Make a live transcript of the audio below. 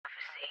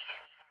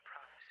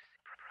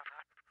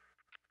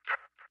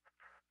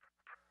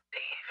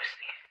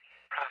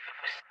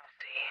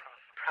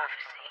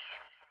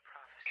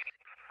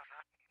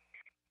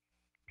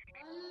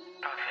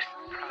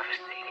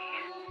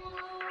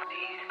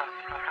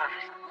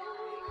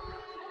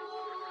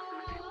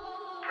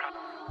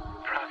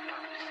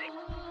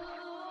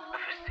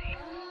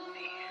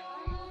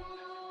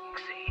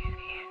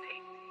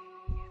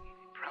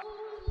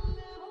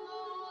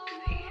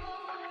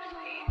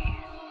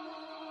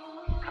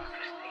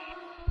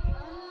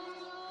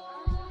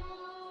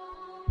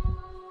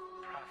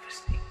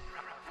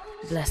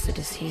Blessed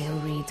is he who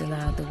reads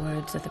aloud the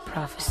words of the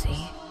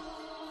prophecy,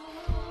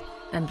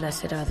 and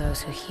blessed are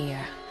those who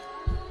hear,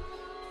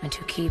 and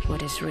who keep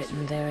what is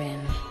written therein,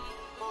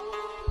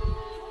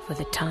 for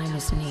the time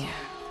is near.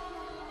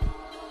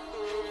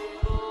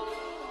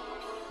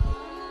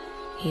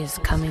 He is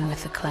coming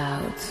with the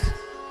clouds,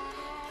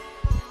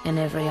 and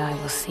every eye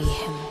will see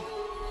him,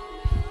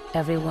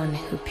 everyone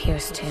who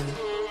pierced him,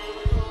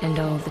 and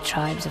all the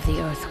tribes of the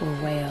earth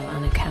will wail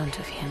on account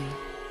of him.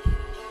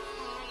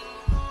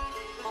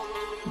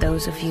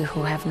 Those of you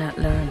who have not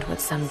learned what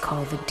some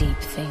call the deep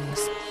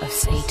things of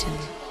Satan,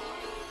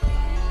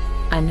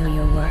 I know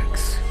your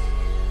works,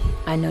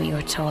 I know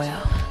your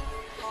toil,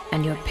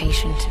 and your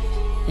patient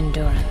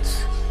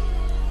endurance,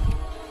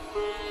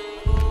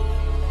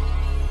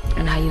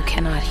 and how you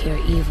cannot hear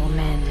evil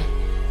men,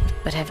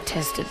 but have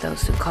tested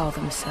those who call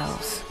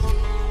themselves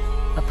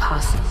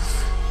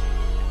apostles,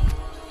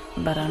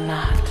 but are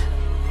not,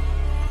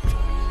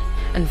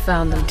 and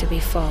found them to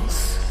be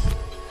false.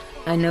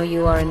 I know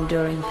you are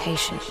enduring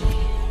patiently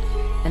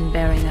and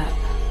bearing up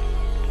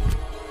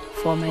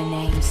for my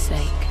name's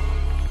sake,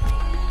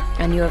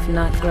 and you have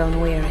not grown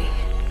weary.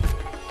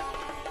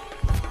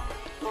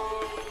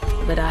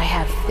 But I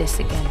have this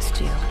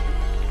against you,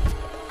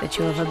 that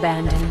you have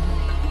abandoned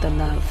the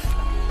love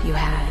you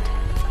had.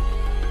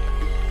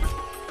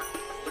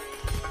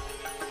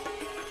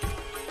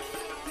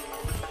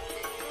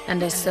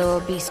 And I saw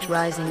a beast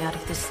rising out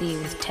of the sea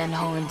with 10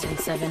 horns and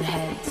 7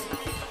 heads,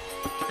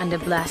 and a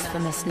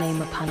blasphemous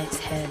name upon its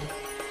head.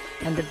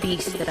 And the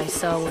beast that I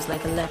saw was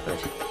like a leopard,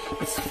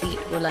 its feet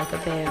were like a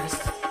bear's,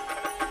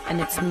 and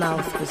its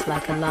mouth was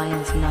like a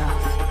lion's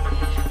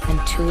mouth,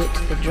 and to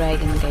it the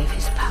dragon gave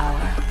his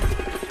power.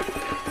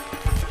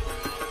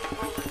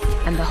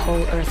 And the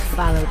whole earth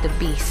followed the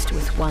beast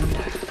with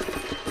wonder.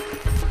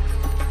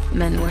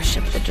 Men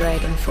worshipped the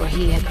dragon, for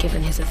he had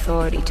given his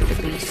authority to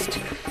the beast,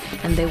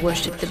 and they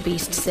worshipped the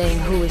beast, saying,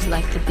 "Who is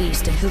like the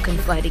beast, and who can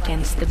fight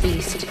against the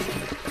beast?"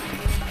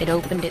 It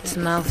opened its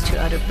mouth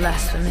to utter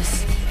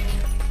blasphemous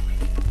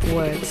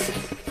words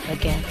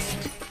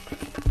against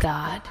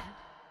God.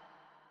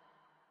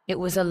 It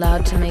was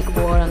allowed to make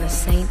war on the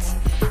saints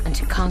and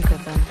to conquer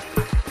them.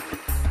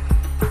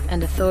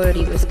 And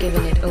authority was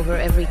given it over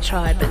every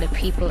tribe and a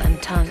people and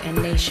tongue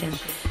and nation,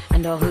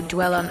 and all who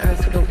dwell on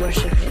earth will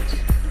worship it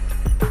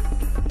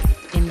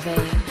in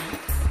vain.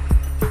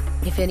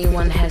 If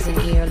anyone has an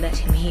ear, let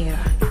him hear.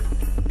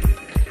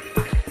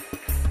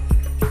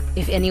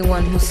 If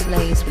anyone who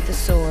slays with the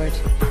sword,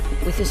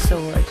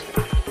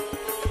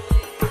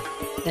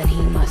 then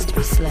he must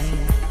be slain.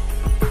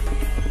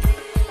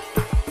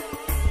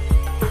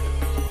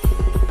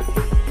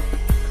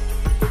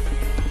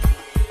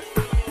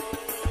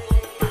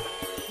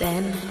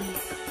 Then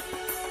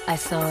I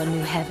saw a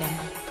new heaven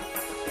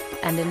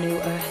and a new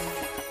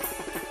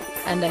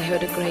earth, and I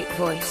heard a great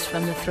voice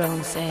from the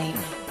throne saying,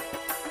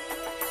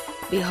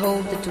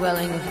 "Behold, the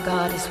dwelling of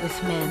God is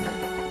with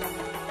men.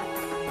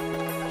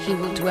 He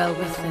will dwell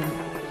with them,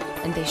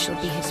 and they shall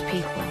be his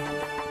people.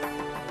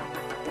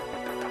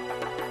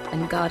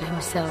 And God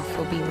himself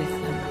will be with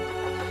them.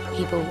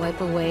 He will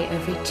wipe away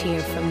every tear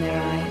from their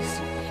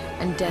eyes,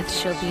 and death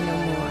shall be no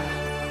more.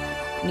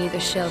 Neither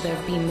shall there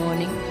be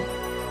mourning,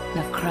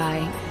 nor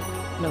crying,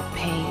 nor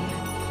pain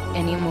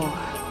any more.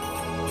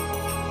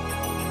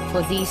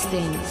 For these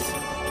things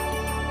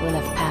will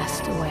have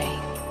passed away.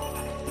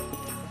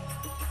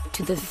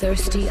 To the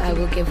thirsty I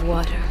will give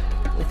water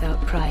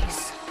without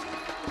price,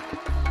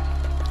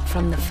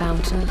 from the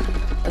fountain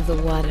of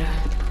the water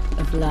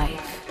of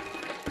life.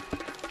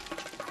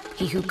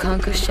 He who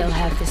conquers shall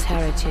have this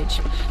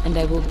heritage, and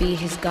I will be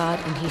his God,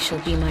 and he shall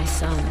be my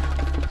son.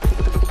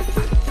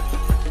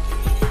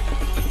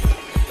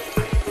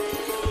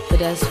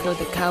 But as for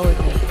the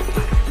cowardly,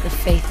 the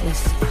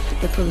faithless,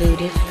 the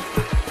polluted,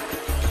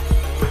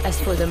 as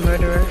for the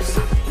murderers,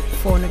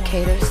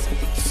 fornicators,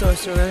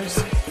 sorcerers,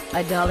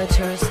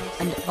 idolaters,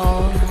 and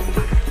all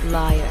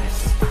liars,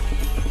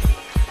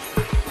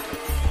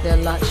 their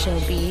lot shall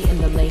be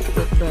in the lake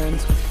that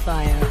burns with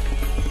fire."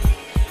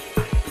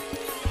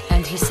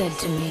 And he said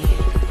to me,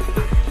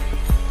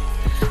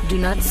 "Do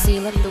not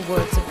seal up the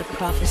words of the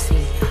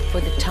prophecy,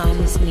 for the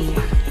time is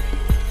near.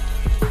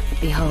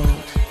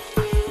 Behold,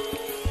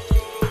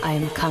 I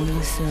am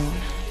coming soon."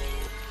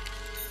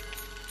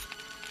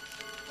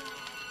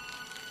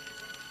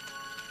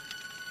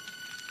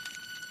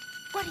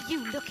 What are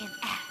you looking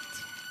at?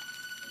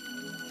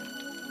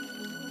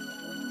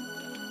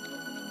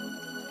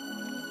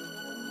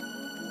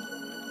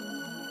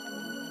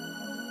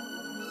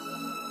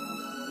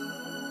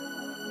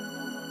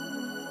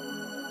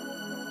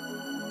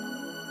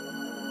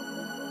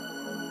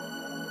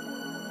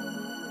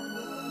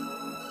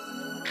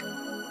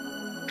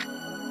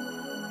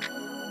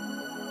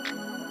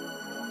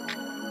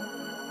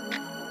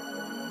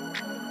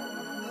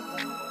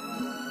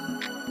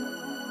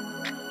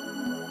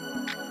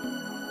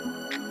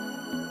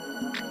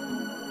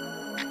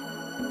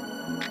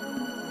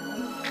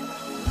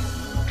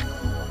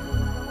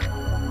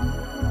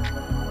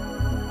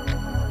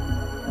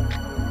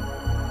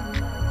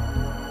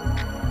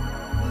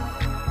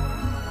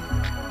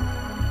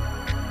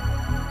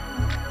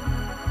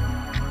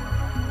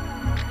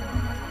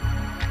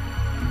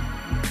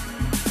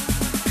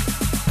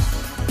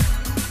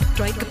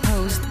 Strike a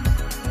pose.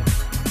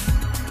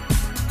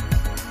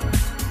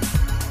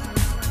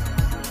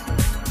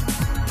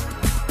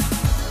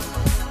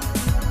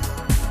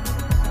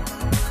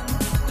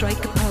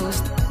 Strike a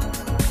pose.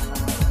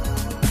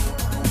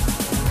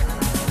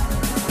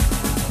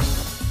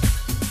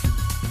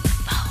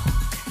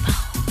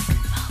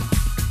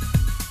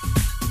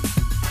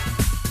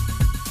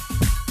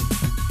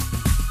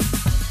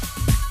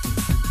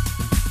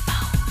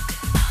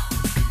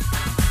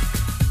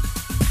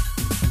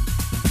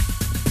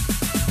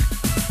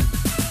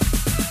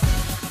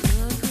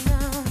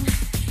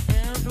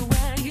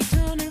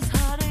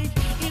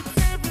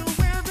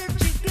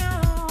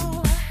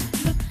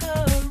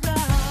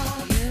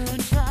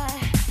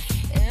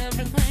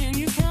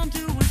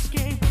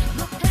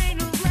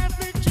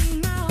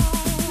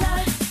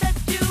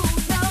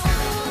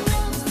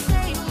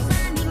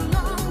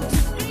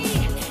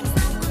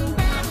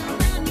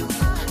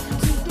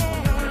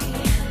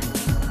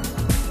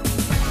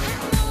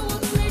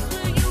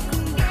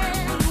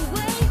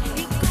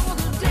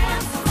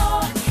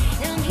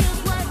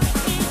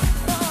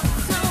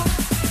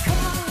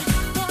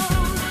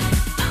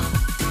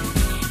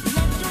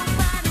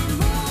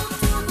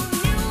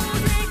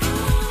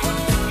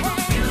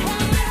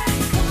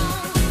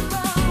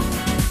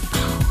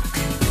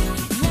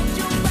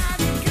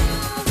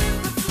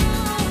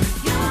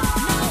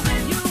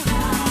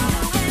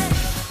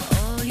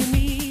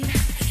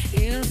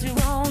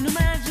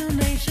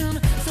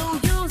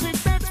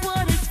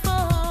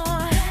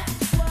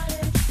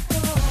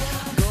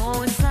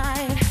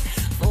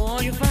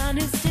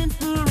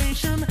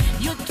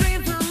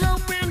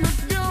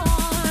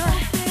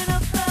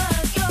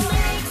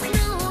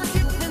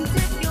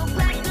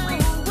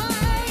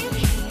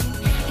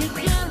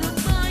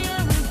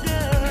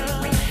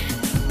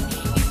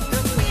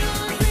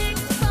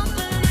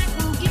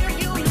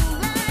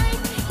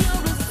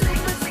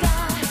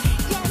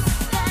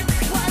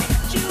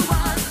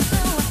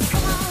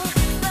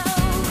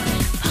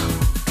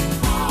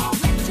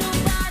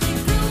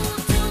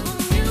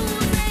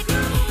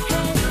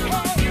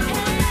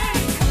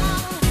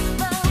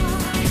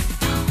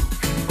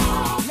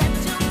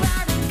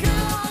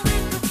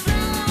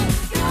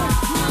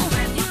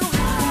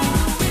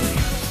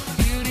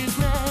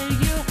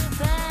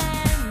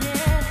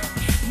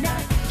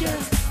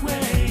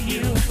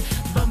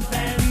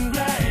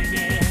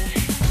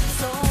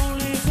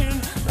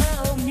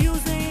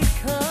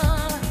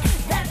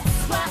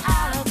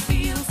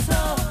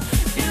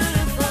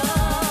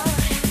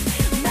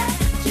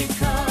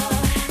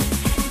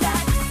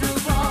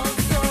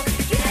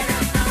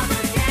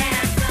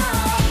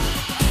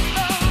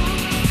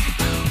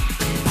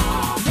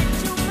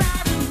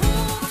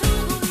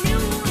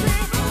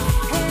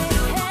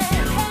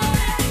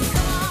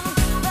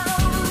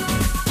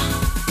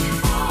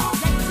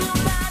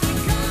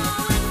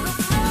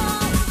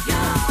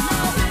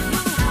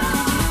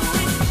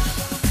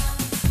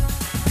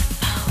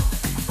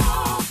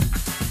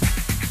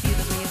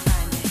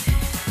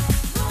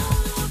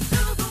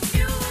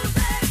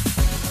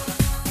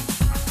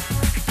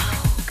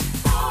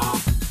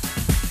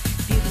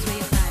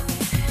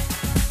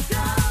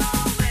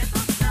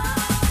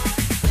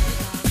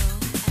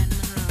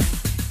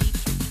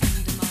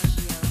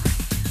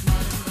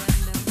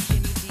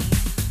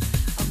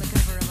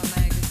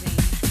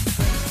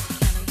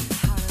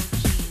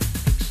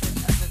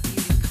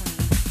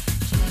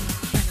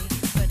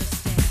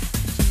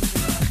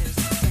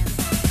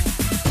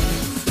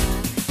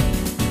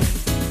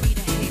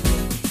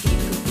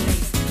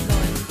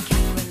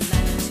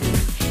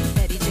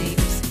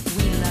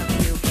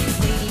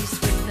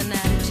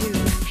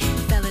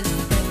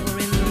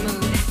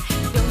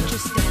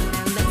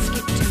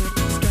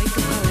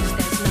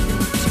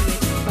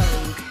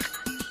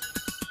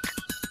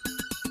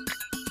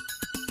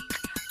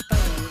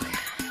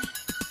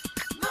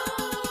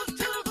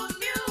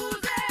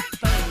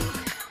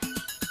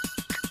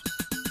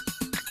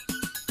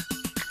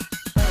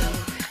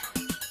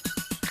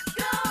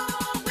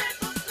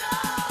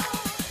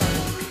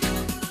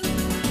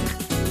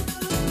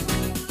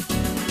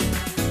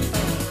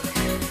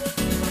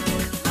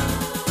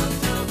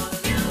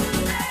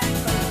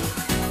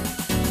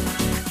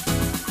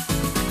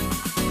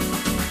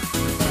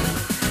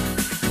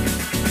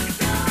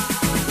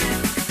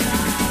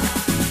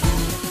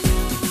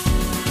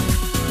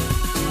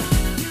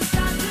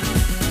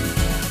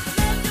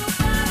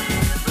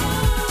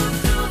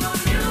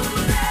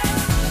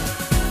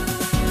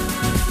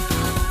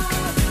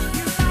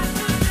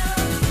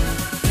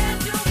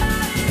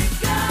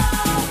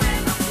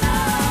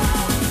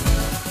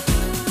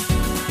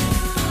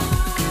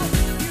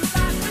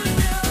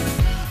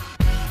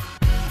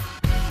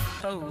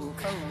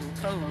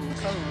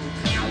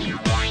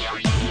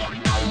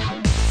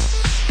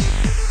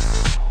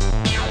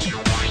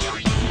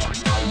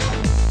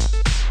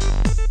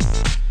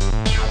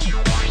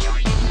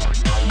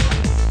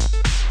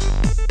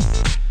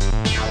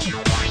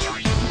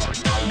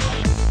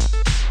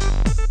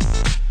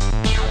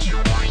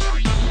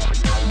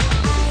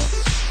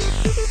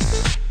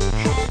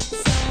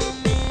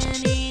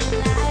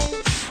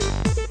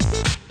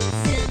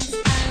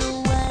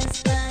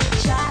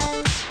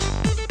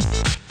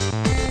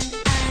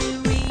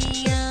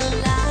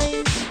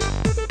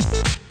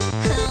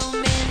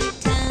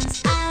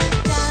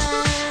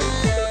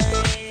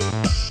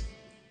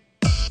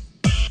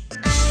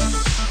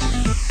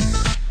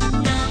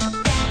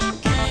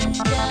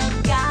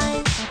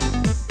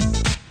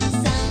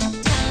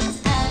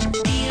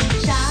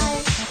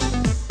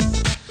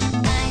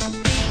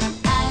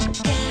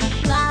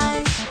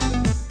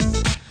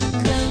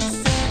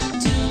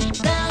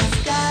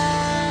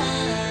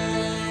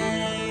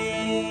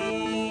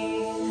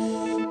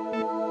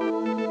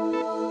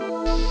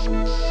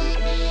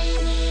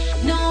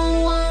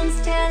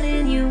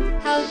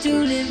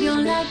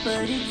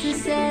 but it's a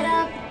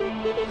setup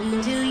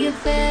until you're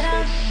fed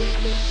up.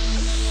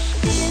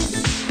 This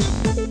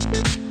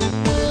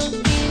world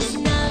is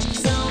not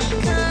so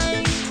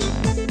kind.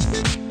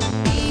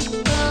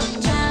 People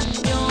trap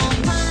your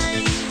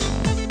mind.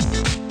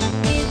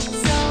 It's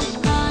so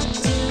hard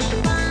to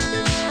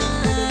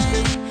find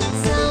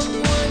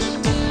someone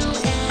to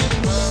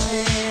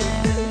admire.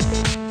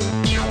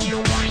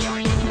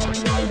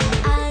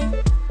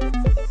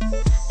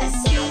 I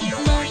sleep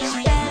much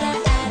better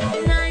at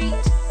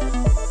night.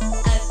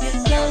 I feel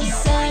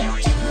closer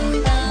to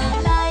the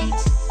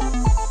light.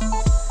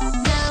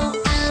 Now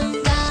I'm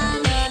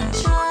gonna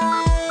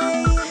try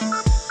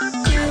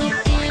to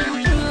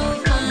improve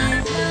my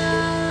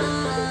life.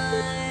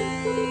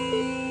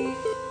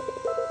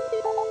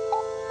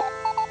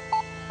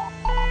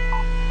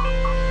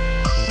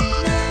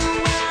 No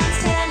one's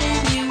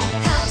telling you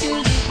how to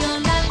live your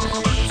life,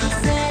 but it's a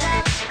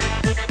setup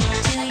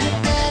till you're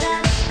fed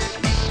up.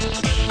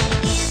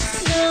 It's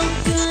no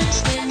good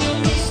when you're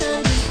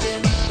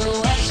misunderstood, but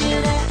why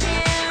should I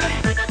care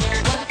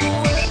what the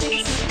world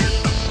thinks of me?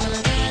 I'm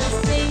not a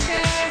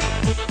stranger,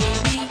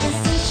 maybe it's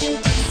such a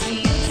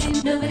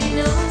disease. Nobody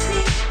knows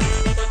me,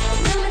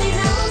 nobody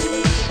knows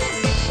me,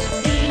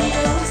 nobody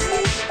knows me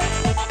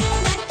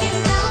like you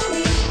know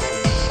me.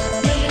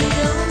 Nobody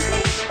knows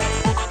me,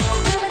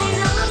 nobody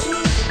knows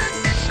me,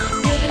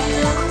 nobody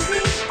knows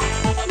me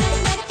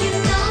like you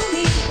know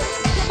me.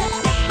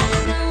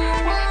 No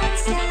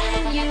one's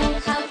telling you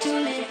how to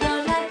live your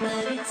life,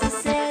 but it's a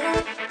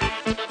setup,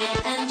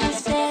 and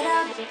just fed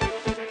up.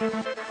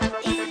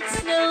 It's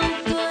no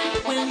good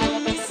when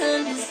you're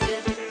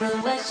misunderstood, but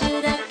why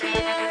should I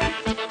care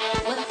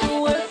what the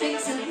world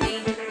thinks of me?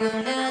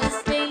 I'm not a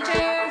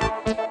stranger,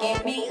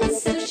 gave me a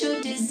social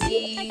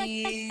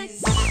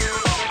disease.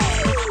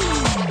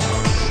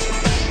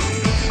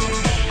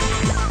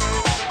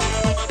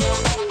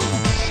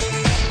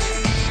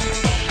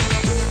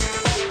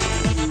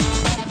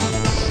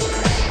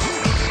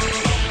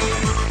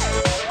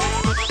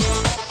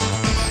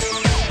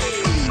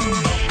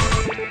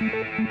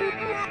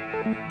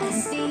 I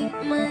sleep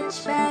much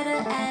better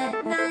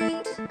at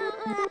night.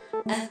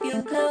 I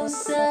feel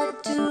closer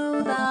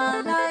to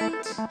the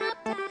light.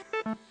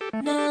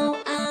 Now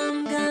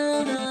I'm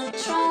gonna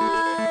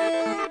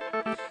try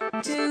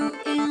to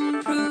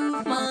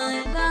improve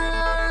my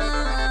life.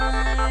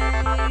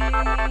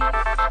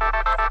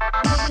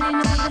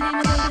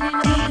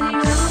 Nobody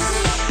knows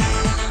me,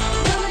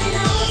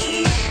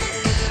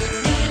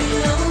 nobody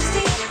knows me, nobody knows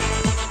me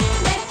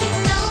like you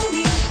know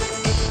me.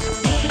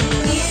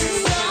 It's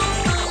so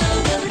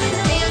long of the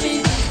damage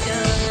is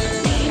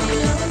done. Nobody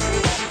knows me,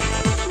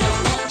 no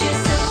more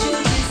just social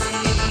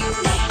disease.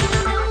 Like you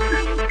know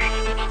me,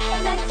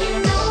 like you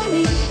know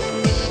me,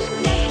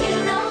 like you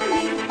know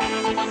me,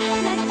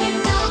 like you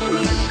know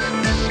me.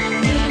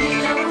 Nobody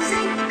knows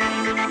me,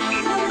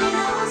 nobody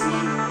knows me.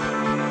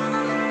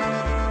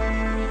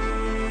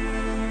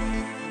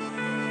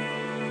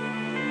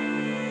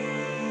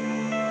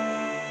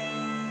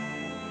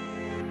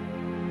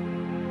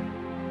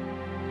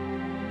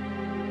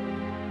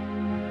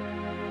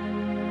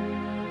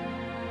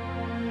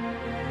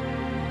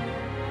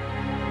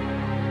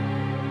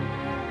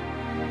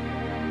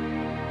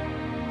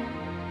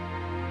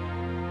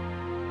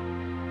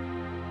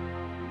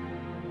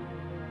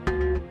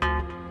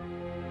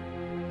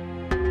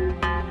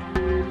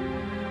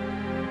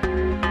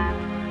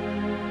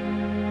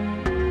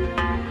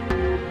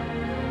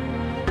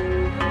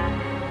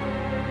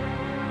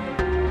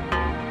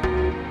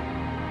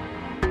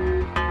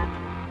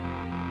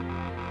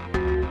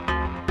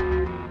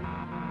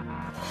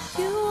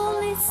 You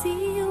only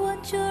see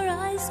what your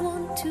eyes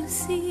want to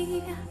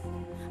see.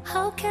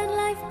 How can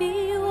life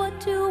be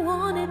what you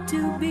want it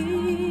to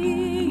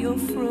be? You're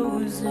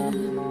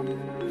frozen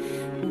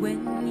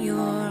when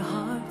your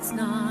heart's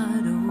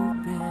not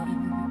open.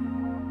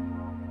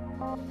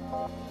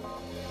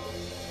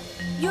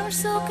 You're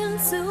so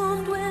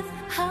consumed with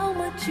how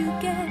much you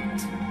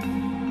get.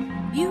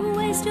 You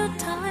waste your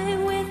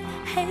time with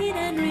hate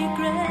and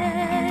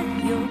regret.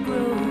 You're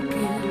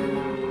broken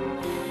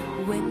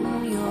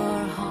when your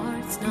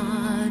heart's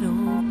not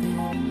open.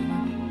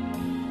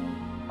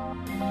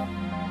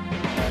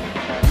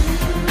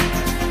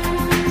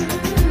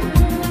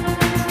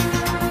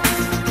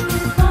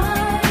 If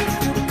I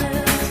could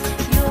melt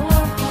your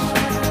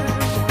heart,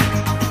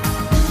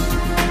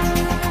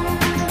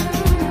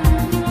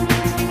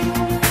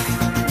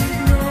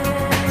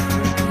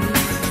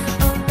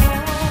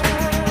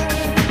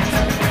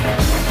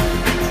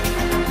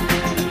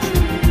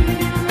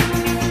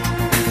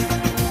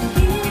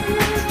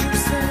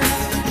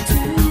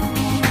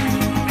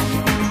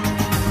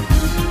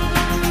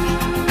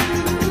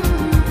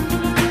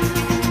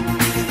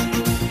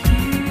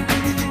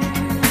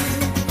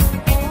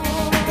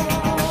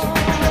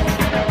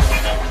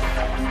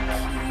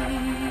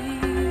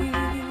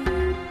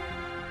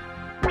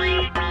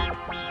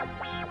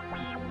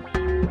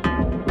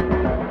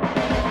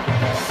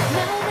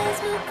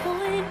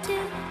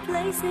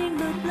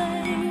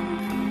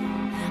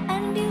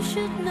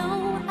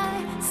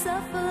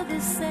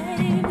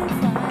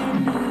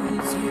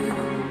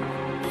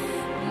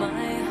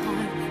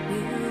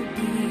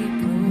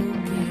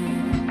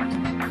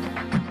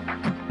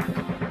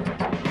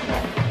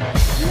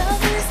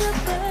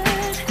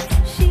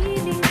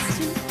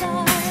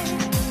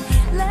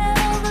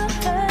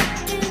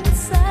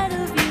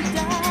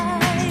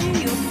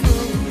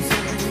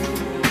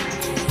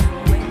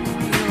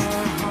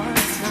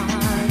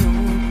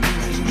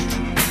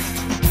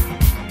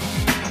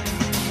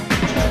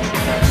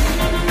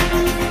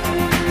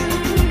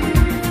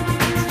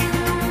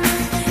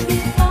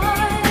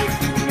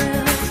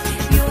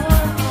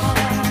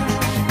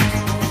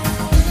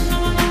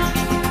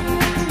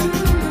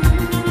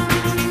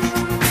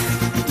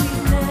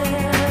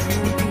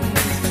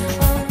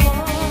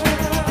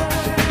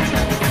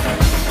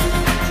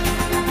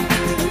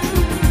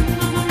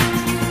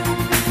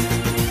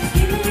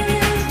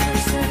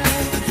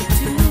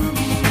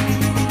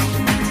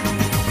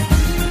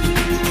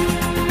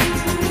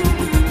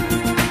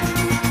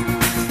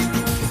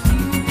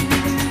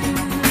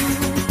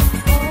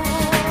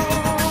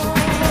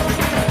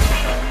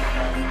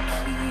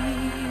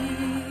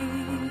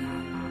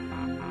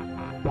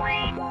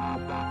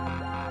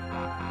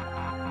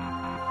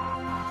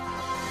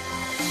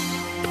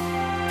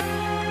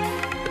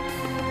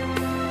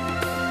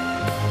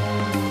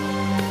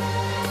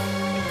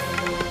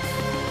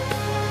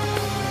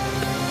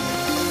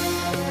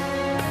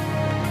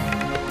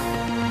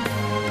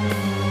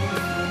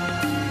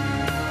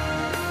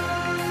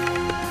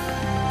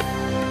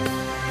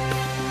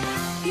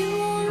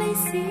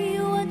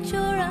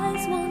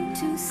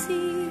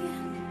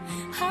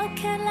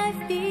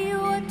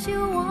 what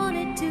you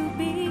wanted to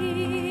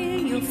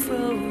be. You're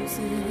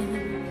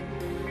frozen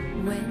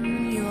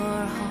when your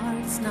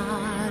heart's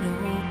not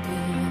open.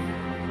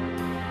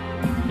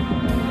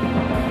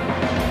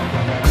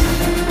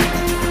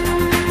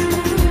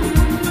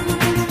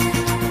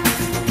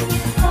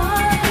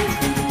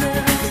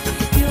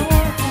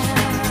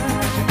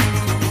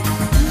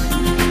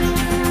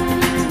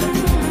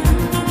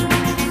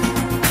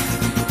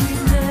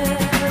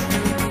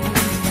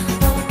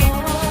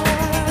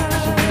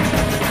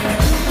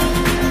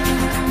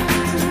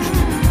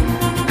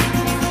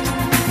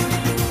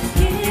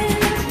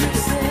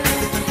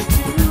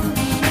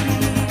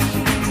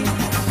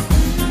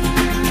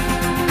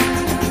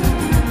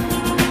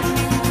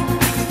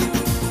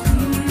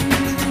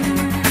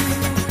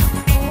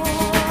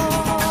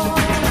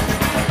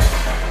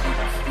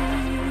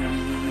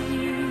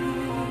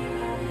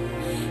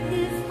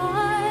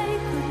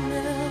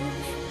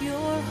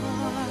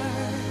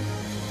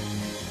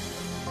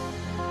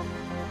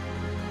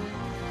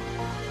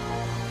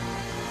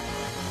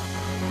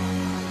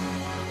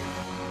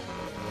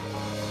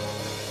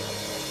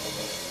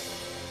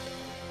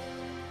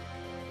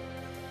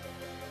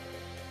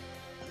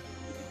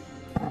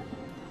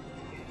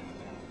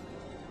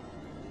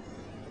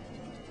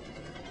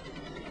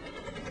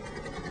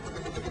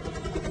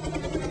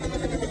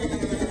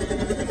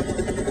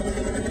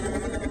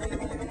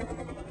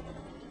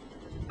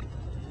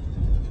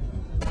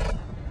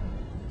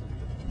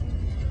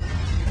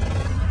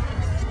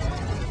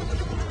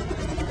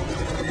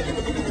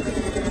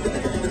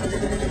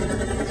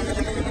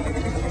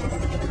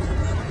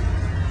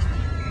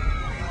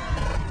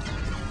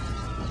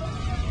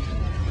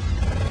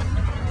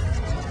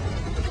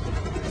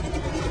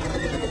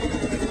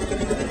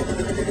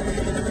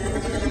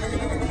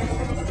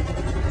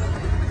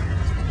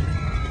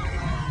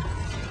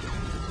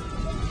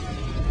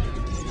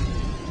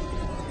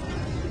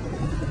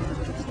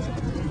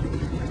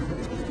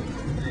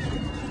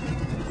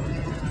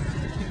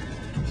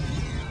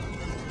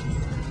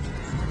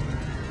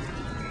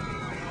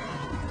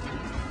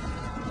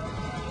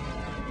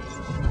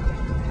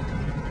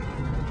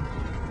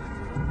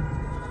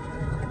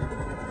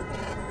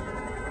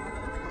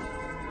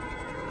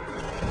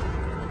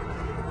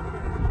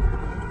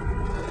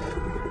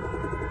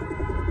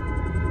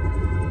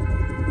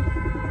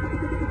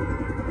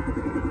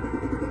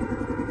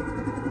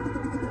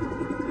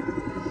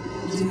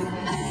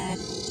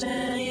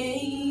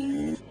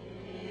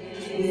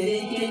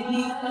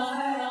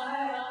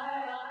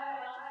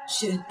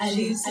 Should I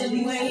lose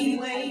some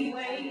weight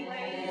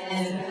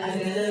and I'm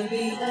gonna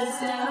be a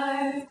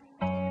star?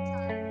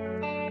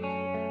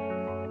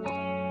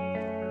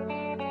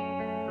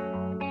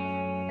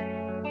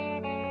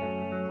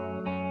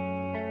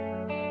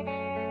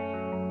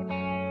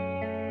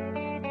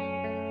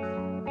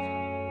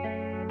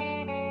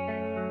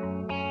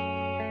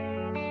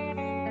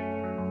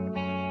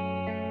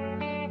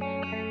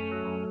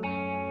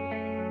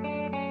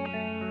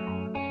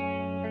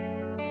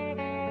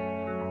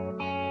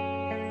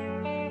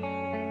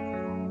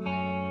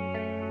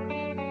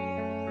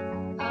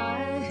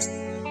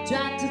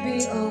 Tried to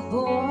be a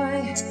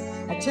boy,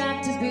 I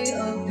tried to be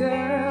a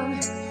girl,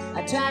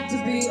 I tried to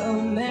be a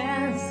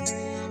mess,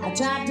 I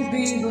tried to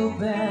be the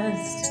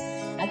best.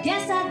 I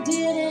guess I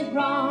did it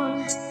wrong,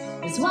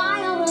 that's why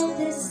I wrote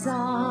this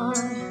song.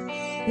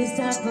 This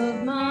type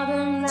of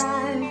modern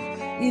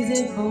life, is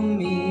it for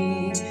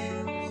me?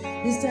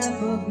 This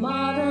type of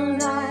modern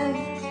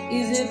life,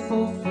 is it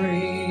for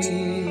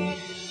free?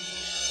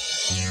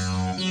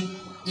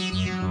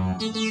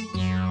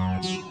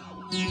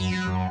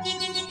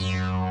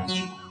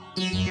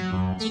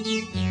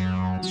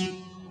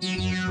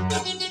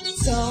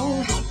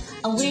 So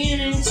I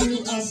went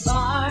into a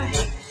bar,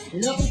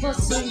 looking for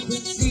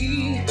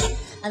sympathy,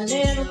 a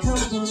little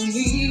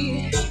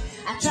company.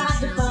 I tried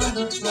to find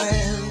a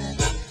friend.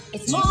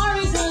 It's more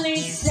easily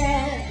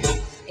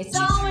said, it's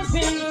always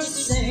been the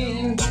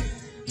same.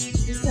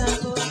 This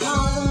type of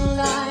modern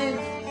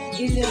life,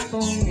 is it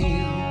for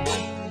me?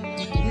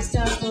 This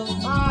type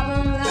of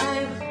modern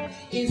life,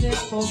 is it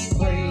for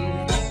free?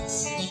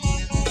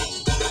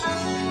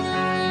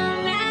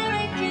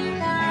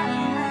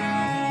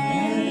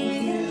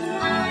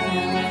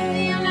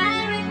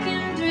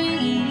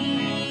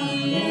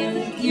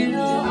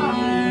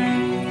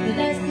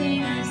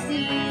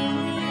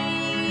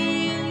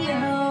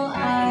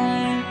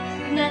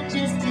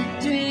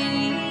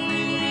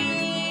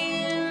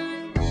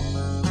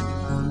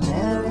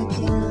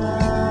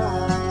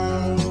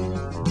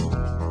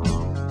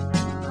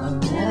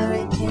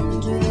 American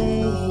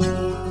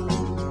dream.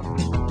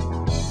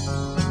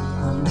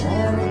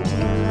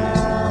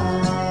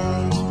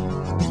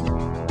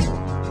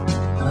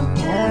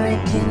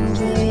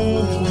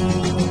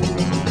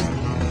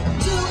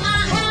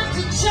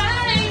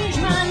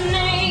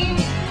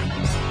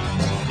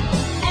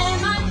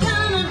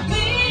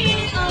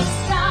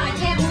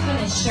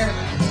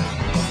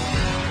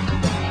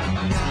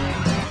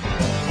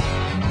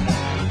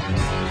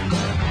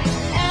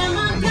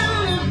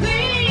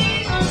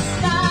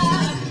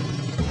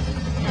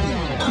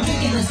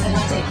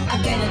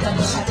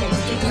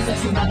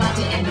 through my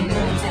body and you know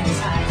I'm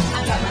satisfied.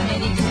 I drop my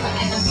Mini Cooper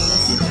and I'm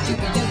feeling super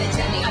duper. Do they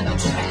tell me I'm no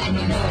tripper and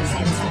you know I'm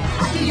satisfied.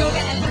 I do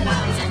yoga and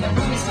Pilates and the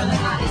room is full of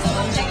parties. So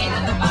I'm checking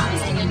out the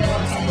bodies and you know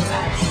I'm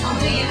satisfied. I'm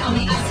playing on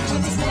the ice to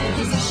this little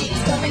piece of shit.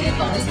 Stopping it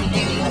for this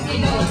beginning, hope you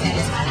know I'm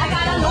satisfied. I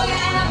got a lawyer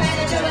and a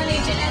manager, an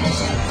agent and a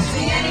chef.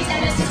 3 nannies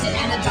and an assistant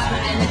and a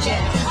driver and a jet.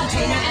 A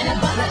trainer and a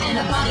butler and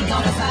a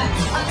bodyguard of five.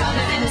 A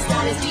color and a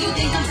stylist, do you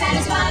think I'm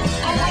satisfied?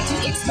 I like to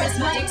express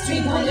my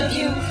extreme point of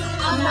view.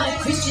 I'm not a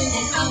Christian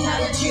and I'm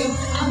not a Jew.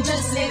 I'm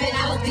just living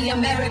out the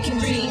American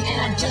dream.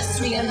 And I just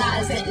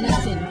realized that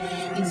nothing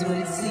is what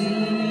it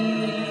seems.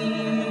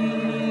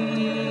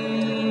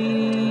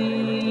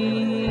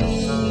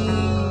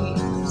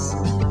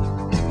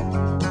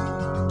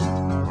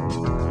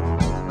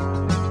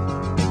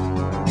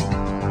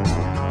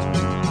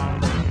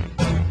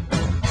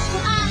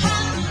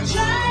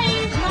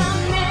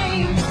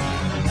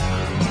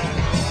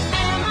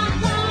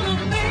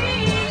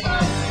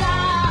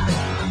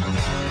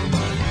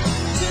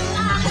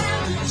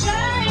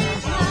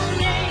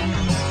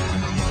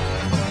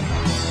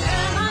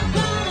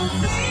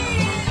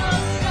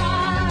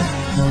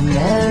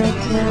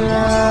 American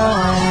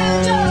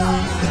life,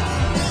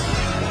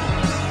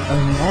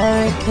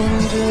 American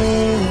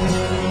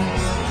dream.